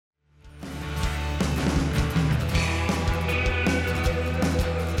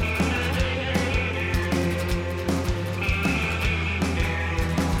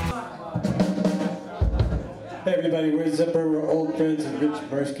everybody. We're Zipper. We're old friends of Rich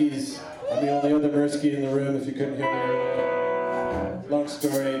Mirsky's. I'm the only other Mirsky in the room, if you couldn't hear me earlier. Long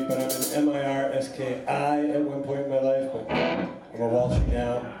story, but I'm an M-I-R-S-K-I at one point in my life, but I'm a Walshy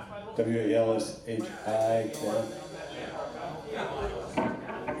now. W-A-L-S-H-I now.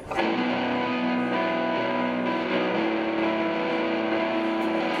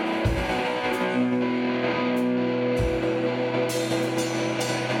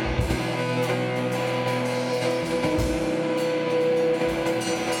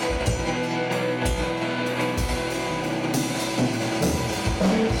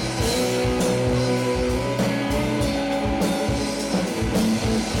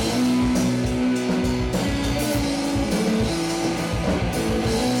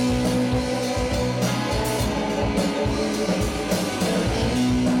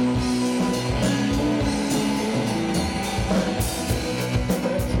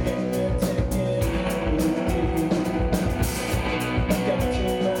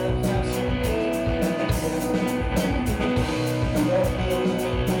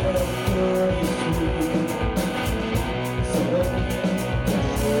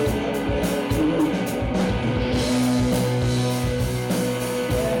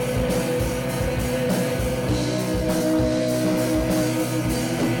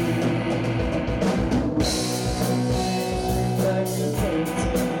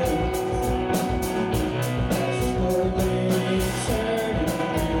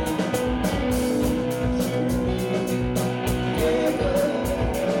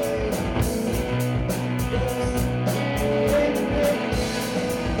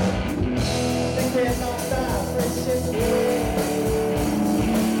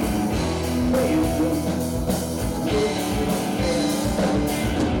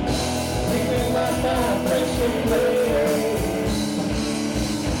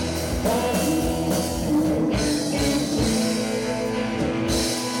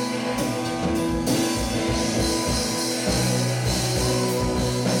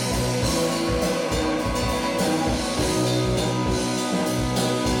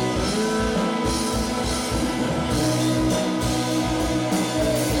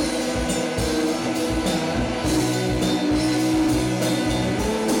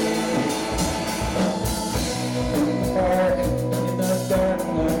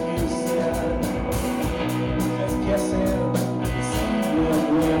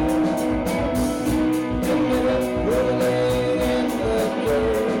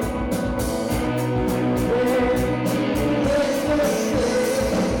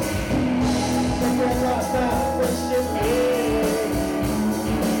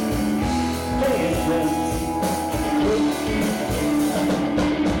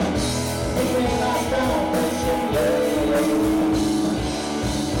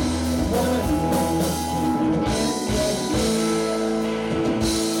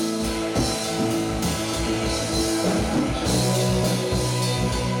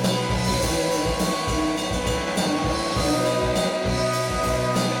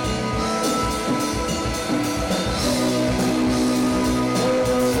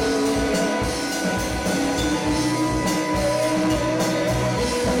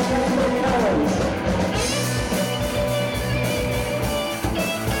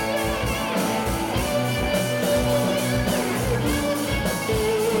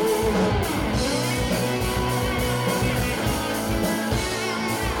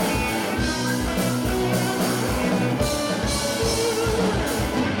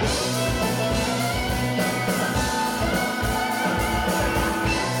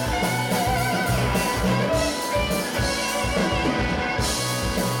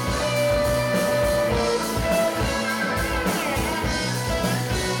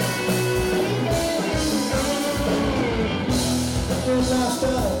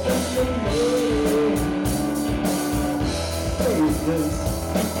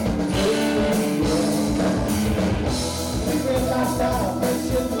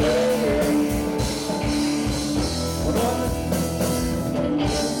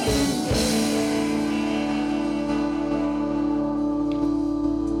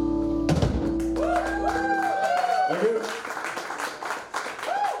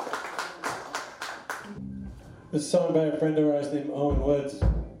 This is a song by a friend of ours named Owen Woods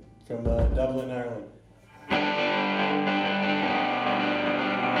from Dublin, Ireland.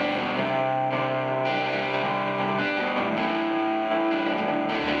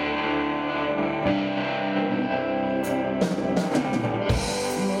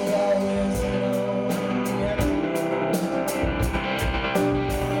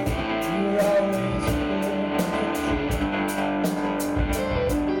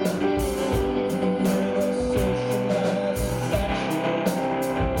 Social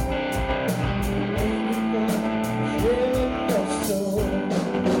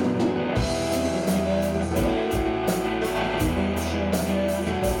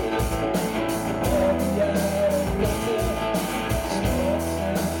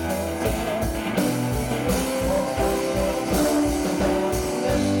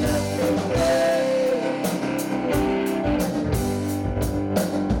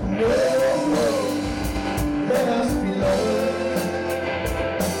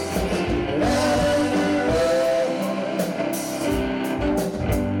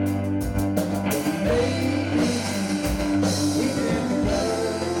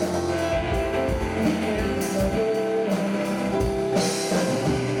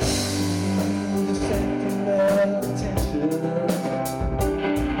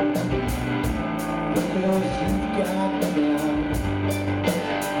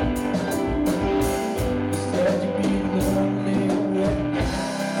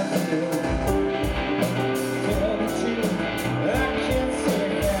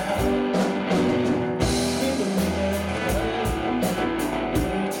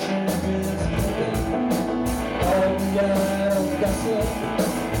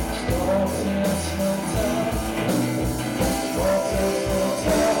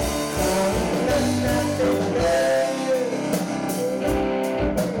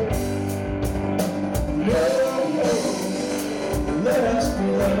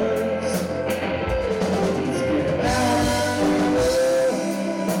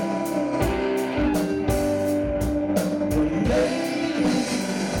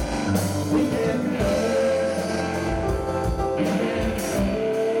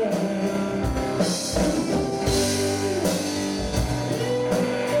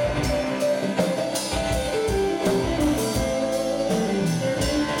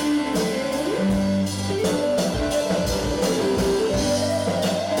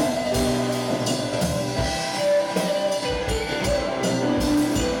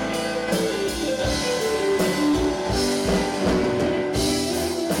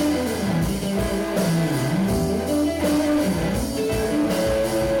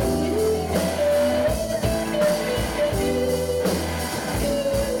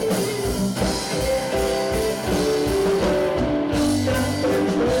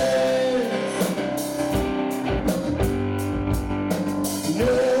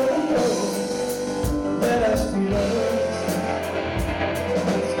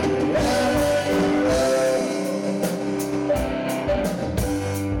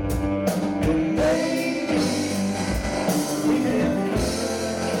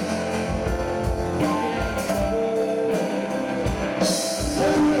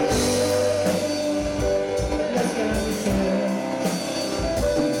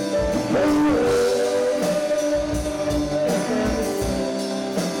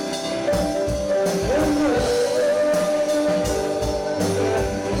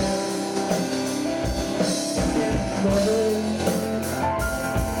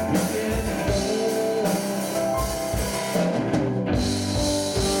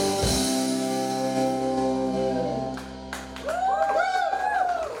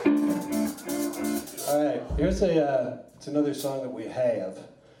It's another song that we have,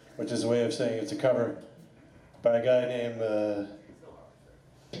 which is a way of saying it's a cover by a guy named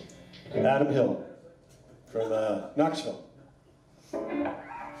Adam Hill from Knoxville.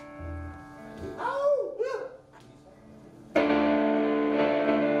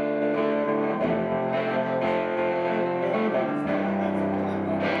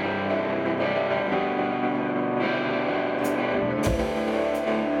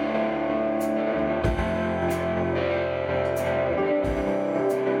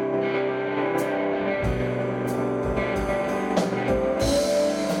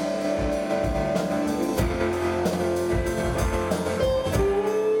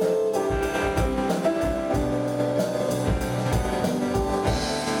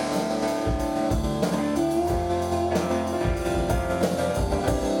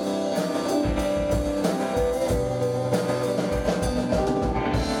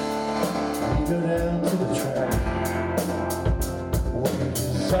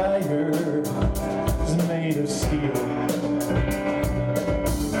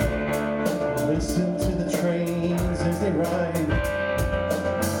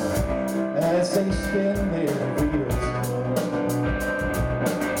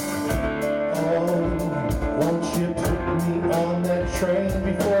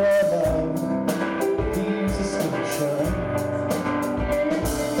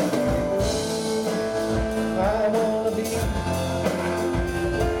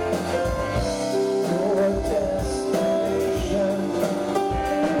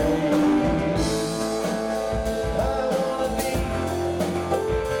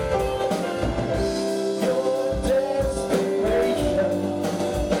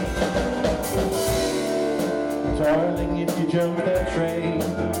 Jump that train,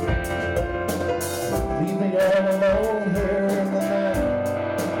 leave me all alone here in the night.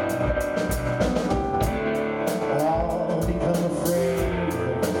 I'll become afraid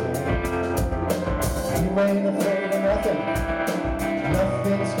of everything. You ain't afraid of nothing.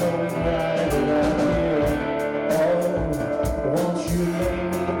 Nothing's going right around here. Oh, won't you lay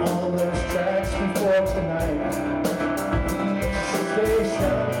me on those tracks before tonight? Each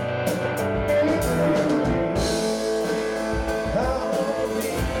station.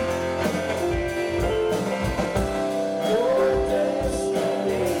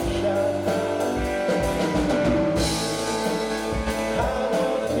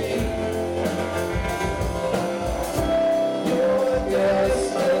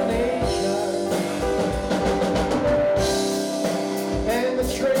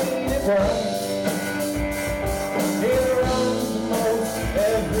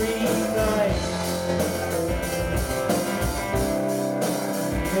 Every night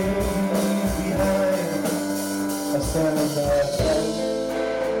behind a sound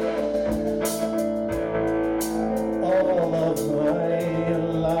all of my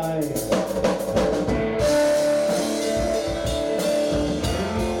life.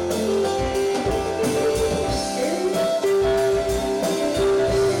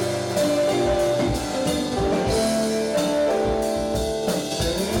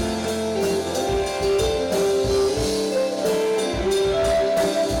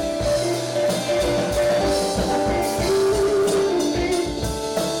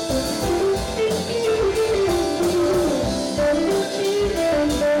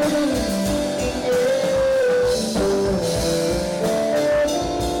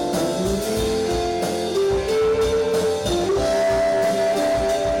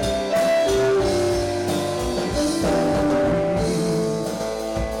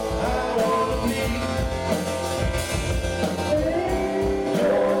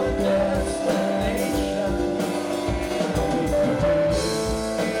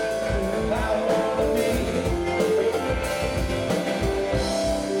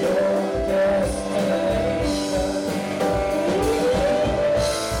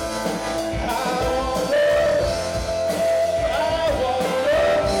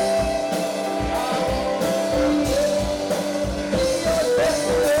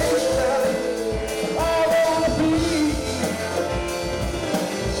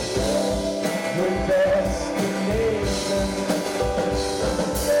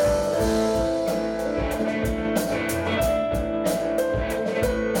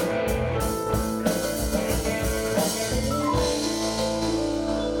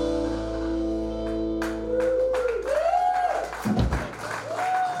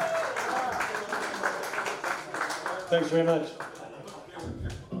 Thanks very much.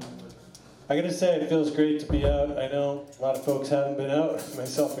 I gotta say, it feels great to be out. I know a lot of folks haven't been out,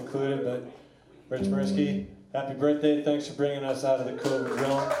 myself included, but Rich Mirsky, happy birthday. Thanks for bringing us out of the COVID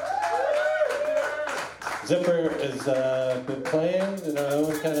zone. Zipper has been playing in our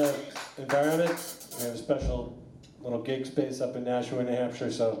own kind of environment. We have a special little gig space up in Nashua, New Hampshire,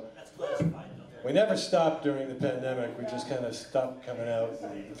 so we never stopped during the pandemic. We just kind of stopped coming out.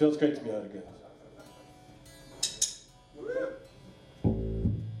 It feels great to be out again.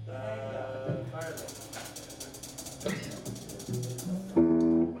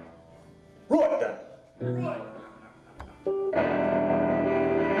 Right then. Right.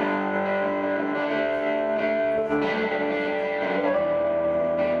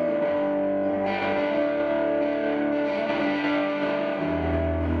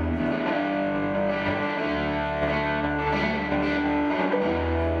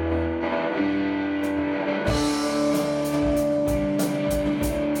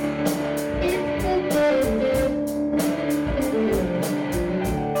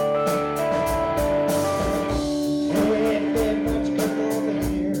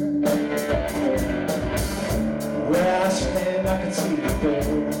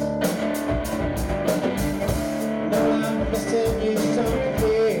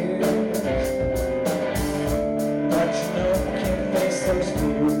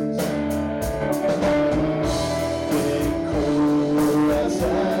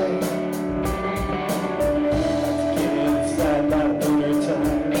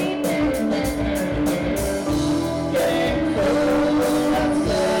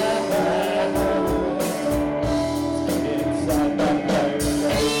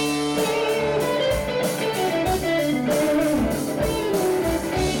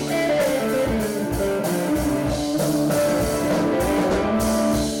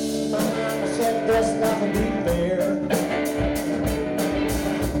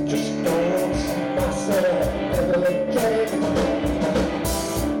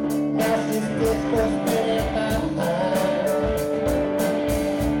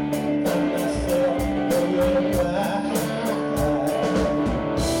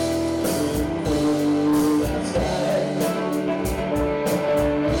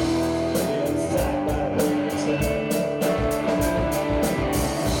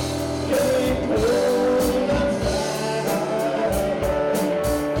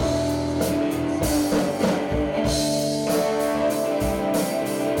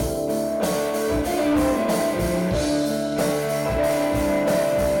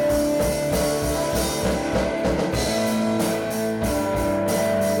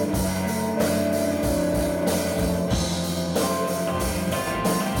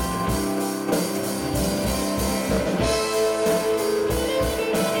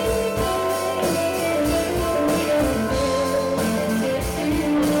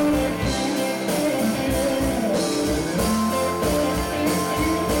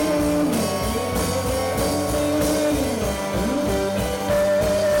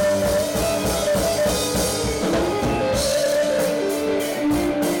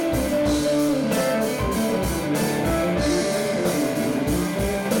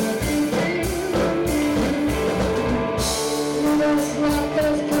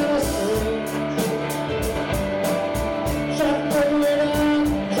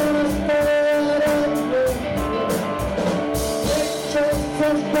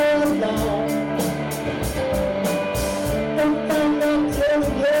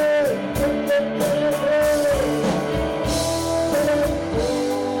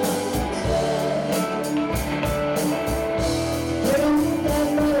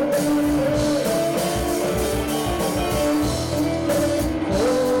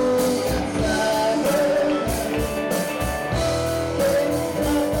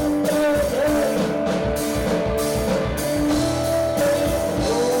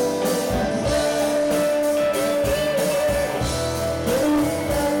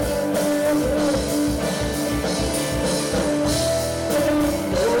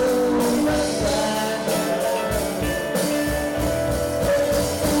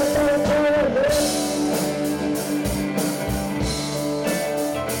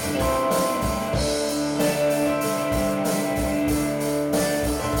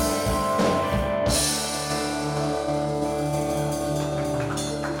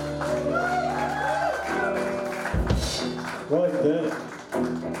 Right there.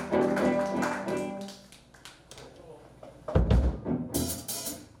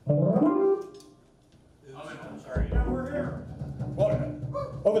 I'm sorry. Yeah, we're here. What?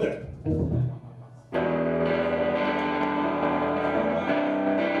 Over there.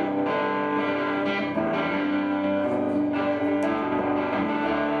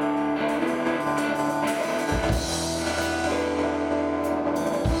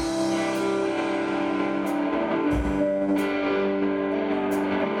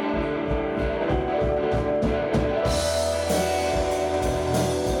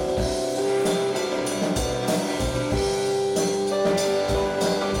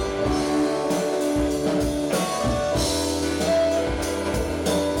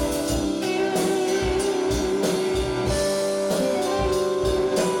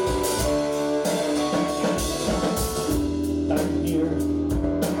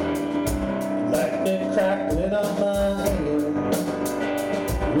 Crackling on my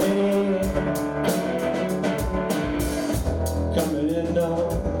radio, coming in on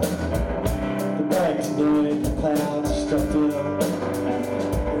the bike tonight. The clouds are stuck down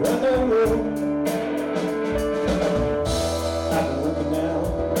around the road. I've been working now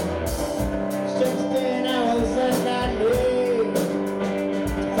 16 hours a night to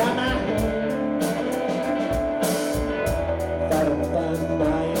find my home. If I don't find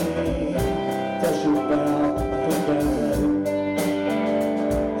my pressure valve, I think I'm ready.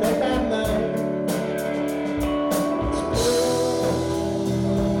 Think I'm ready.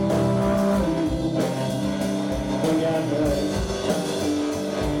 Think I'm ready.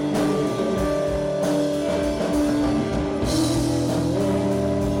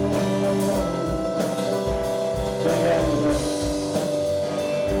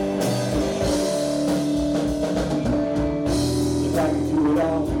 If I can do it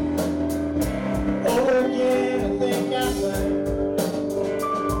all over again, I think I might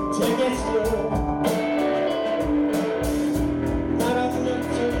take it slow. I don't look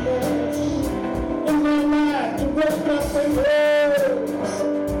too much in my life to work my fingers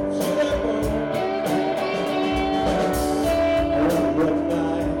to the bone. I won't work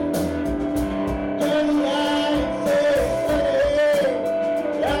night, early night, hey,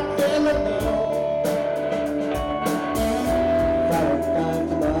 I feel alone. If I don't find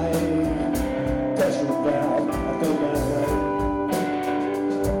my pressure valve, I think I'm ready.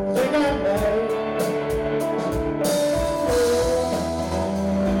 Think I'm ready.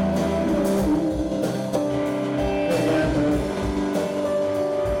 Think I'm ready.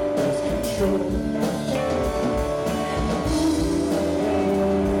 Lose control. Think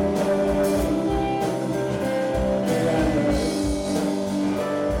I'm ready.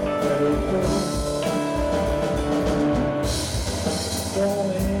 Let it go.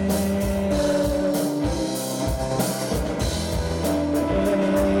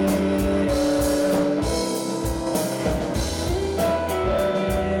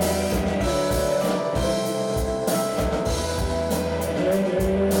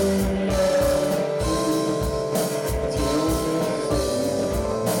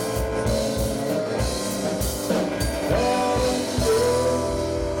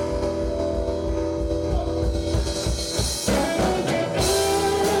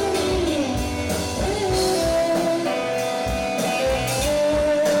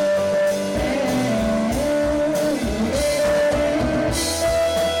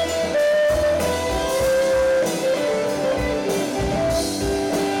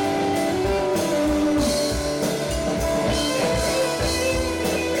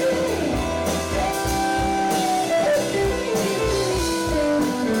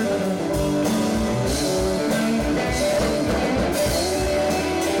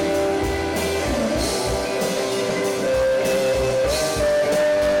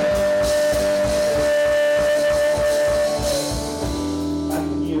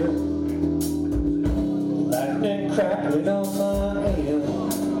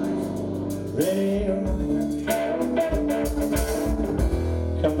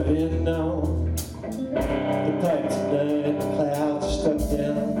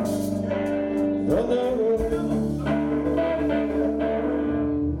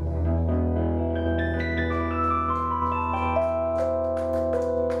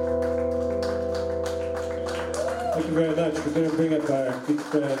 we're going to bring up our good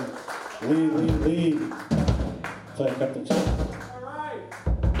friend Lee. Play a couple tunes.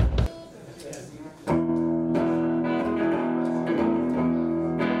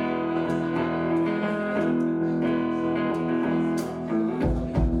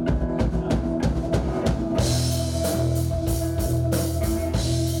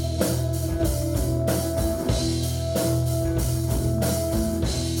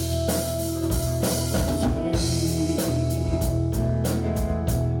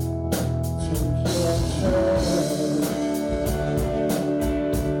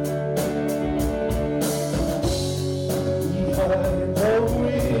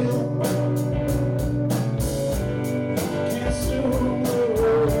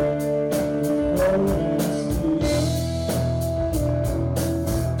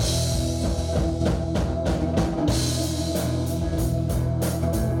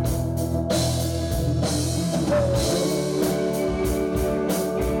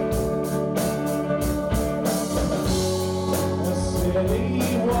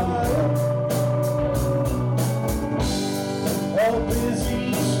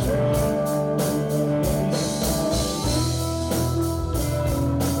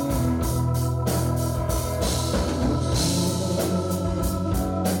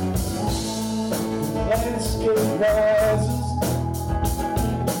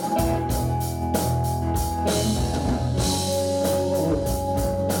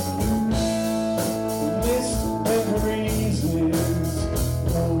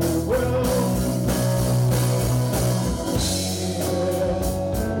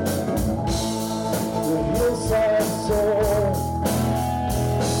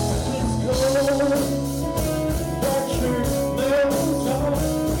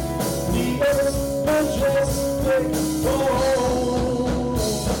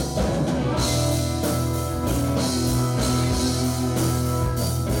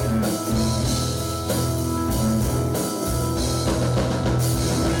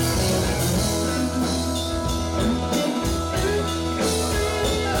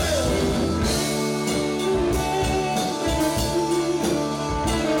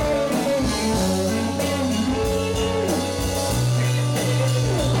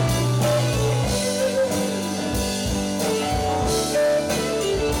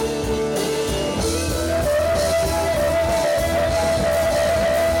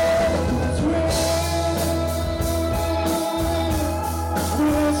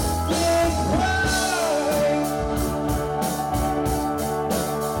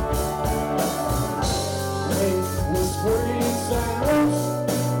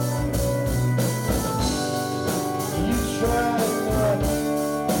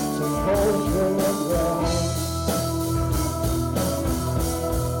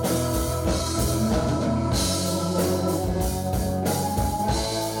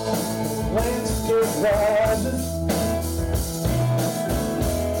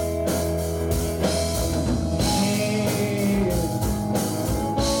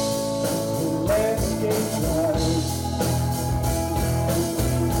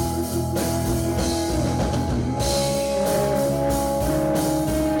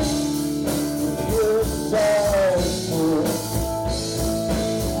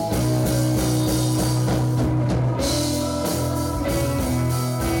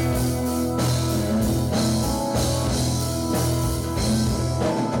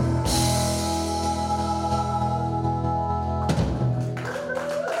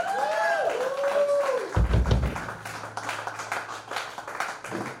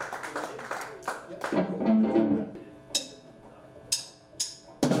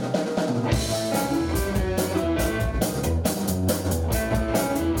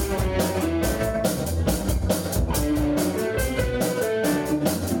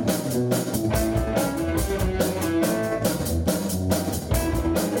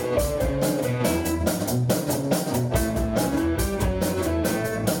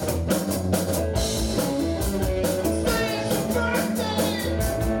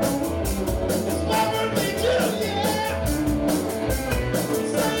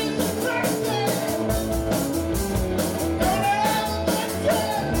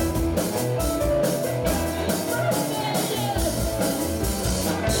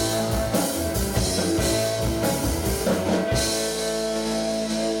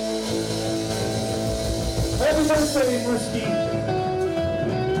 Birthday, Risky.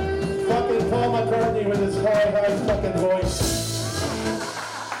 Fucking Paul McCartney with his high fucking voice.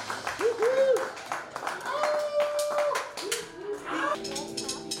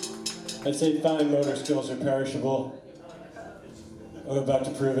 I'd say fine motor skills are perishable. I'm about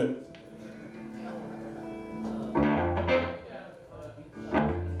to prove it.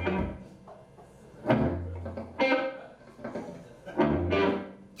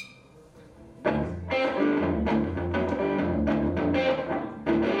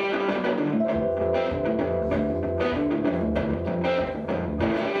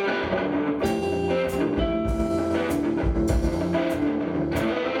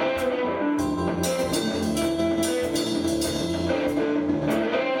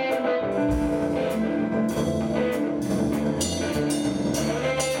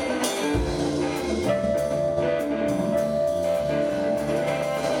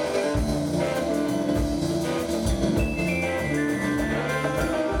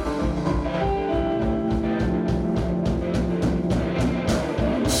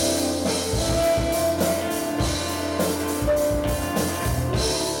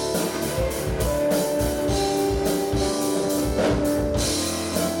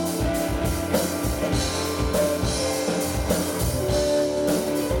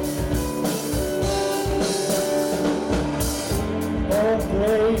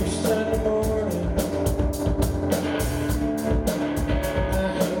 your Sunday morning. I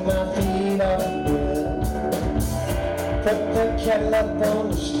hang my feet off the bed, put the kettle up on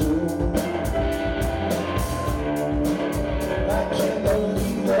the stool. I can't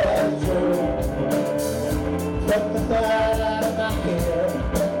believe what I drove, pluck the thought out of my head,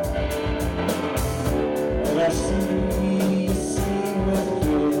 and I see you see with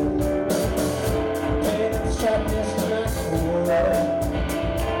you, pain and sadness in my core.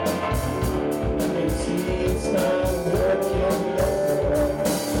 It's not working no more.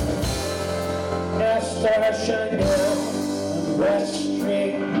 Now start shining down on West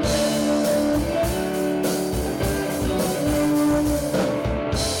Street.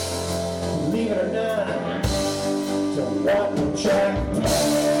 Believe it or not, don't want no jack.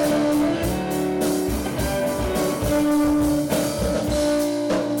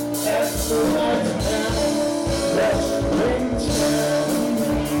 That's the lights now, West Springtown.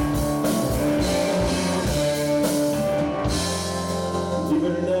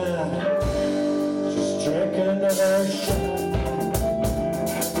 Drink another shot.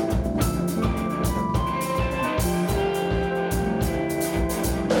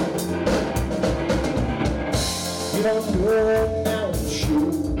 You don't do it now and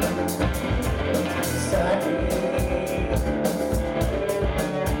shoot inside me.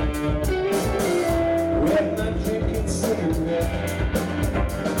 We're not drinking cigarette.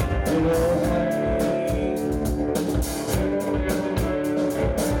 We're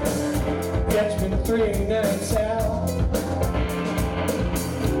it's been 3 nights out.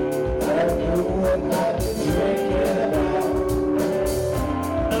 I don't know what I've been drinking about.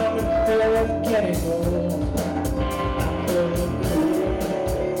 I'm in fear of getting old. I'm feeling cool.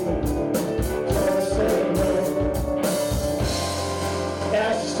 Can't say no.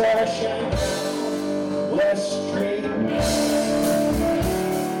 As the stars shine down West Street.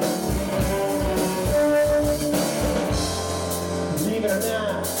 Believe it or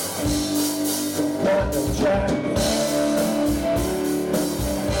not, want no jack.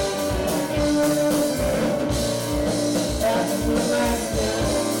 After the last night,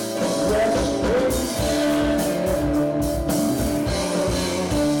 West Springtown.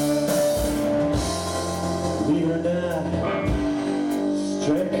 Believe it or not, just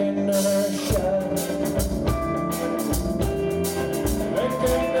drink another shot. Drink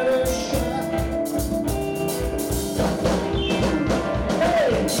another shot.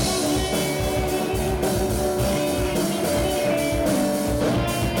 Hey!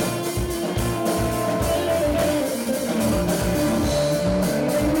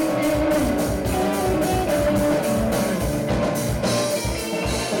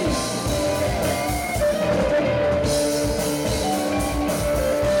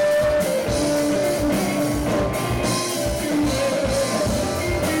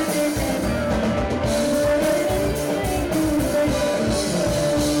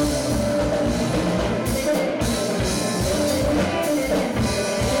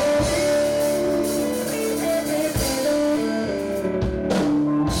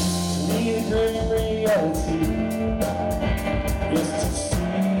 Is to see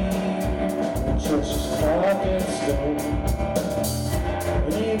the church's carved in stone. I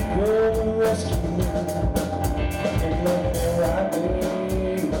need a girl to rescue me and let me right baby.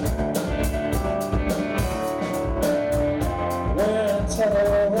 When I tell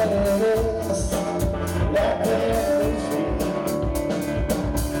her what it is, that man leaves me.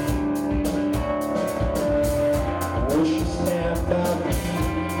 Will she snap out me?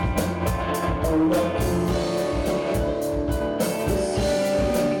 Oh, look.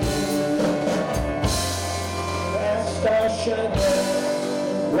 Shining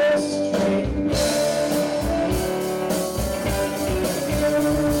West Street.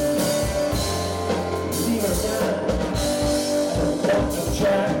 Believe it or not, I don't want no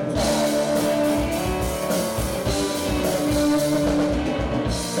jack.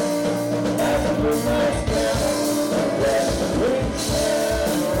 As I put my down West Springtown.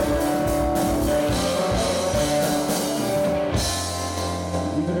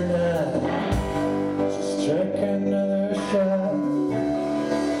 Believe it or not, just drink another shot.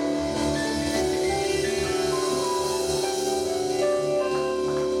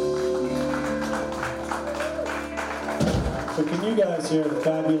 So can you guys hear the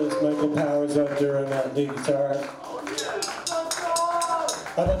fabulous Michael Powers out there on that lead guitar?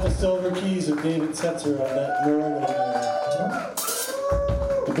 How about the silver keys of David Setzer on that Norman there?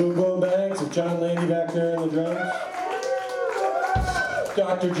 The boom boom bangs of John Landy back there in the drums?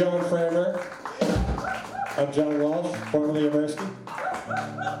 Dr. John Framer. I'm John Walsh, formerly of Ersky.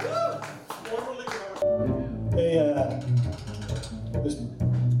 Hey, this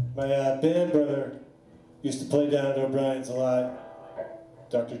My band brother used to play down at O'Brien's a lot,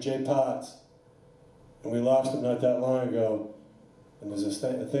 Dr. J. Potts, and we lost him not that long ago. And there's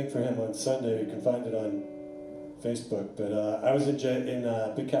a thing for him on Sunday. You can find it on Facebook. But I was in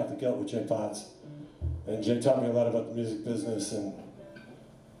Big Catholic Guilt with Jay Potts, and Jay taught me a lot about the music business, and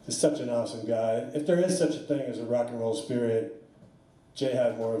he's such an awesome guy. If there is such a thing as a rock and roll spirit, Jay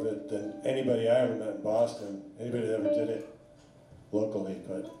had more of it than anybody I ever met in Boston, anybody that ever did it locally.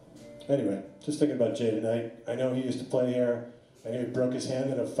 But anyway, just thinking about Jay tonight. I know he used to play here. I know he broke his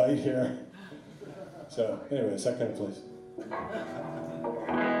hand in a fight here. So anyway, second please.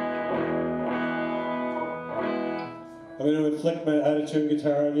 I'm going to inflict my out-of-tune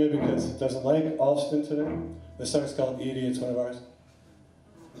guitar on you because it doesn't like Alston today. This song's called Edie, it's one of ours.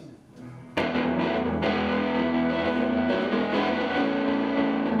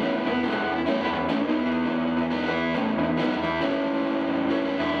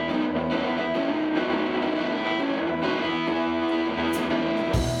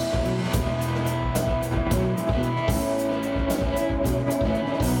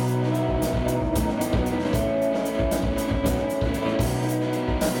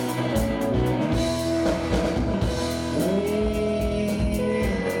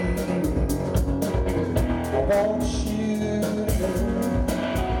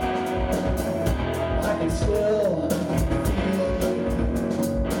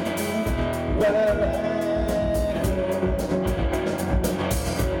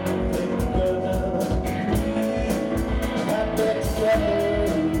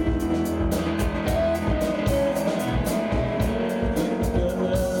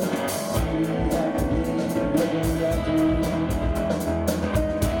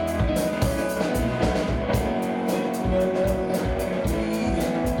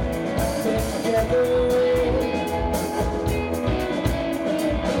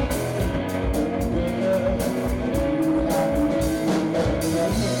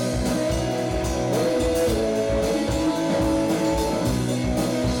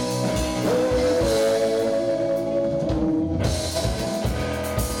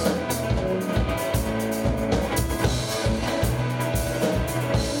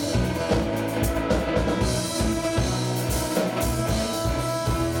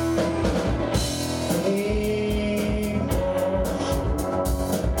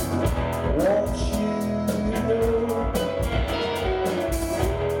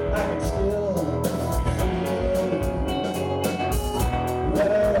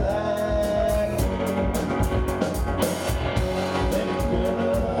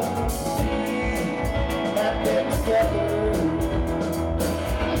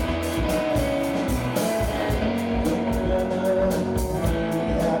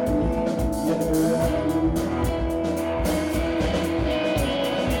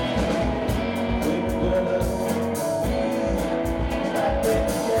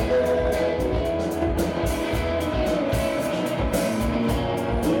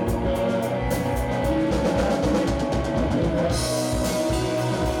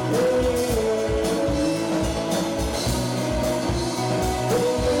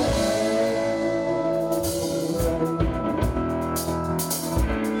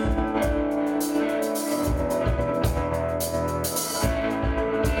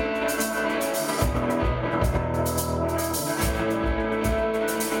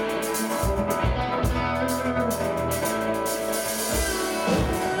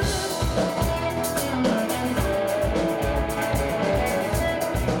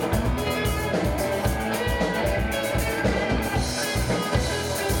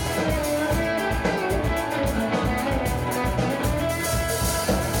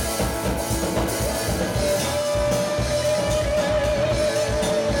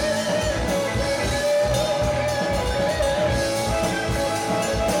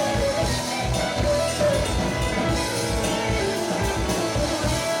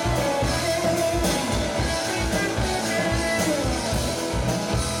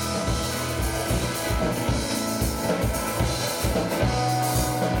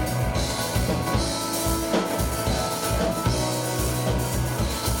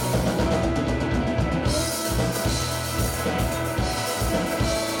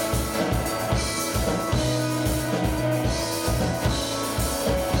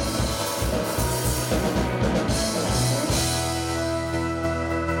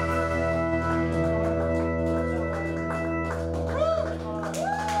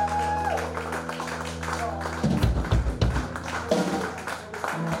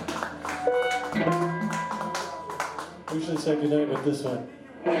 We should say goodnight with this one.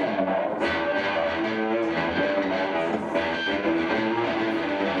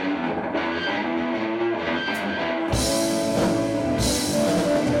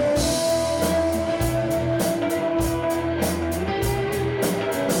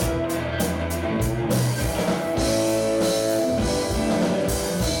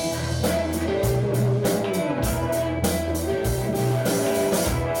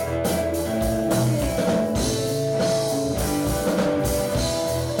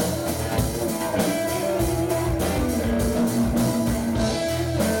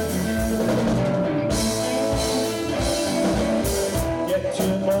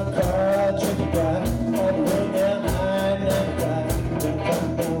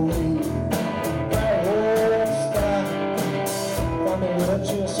 But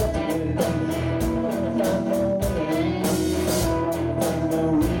you're something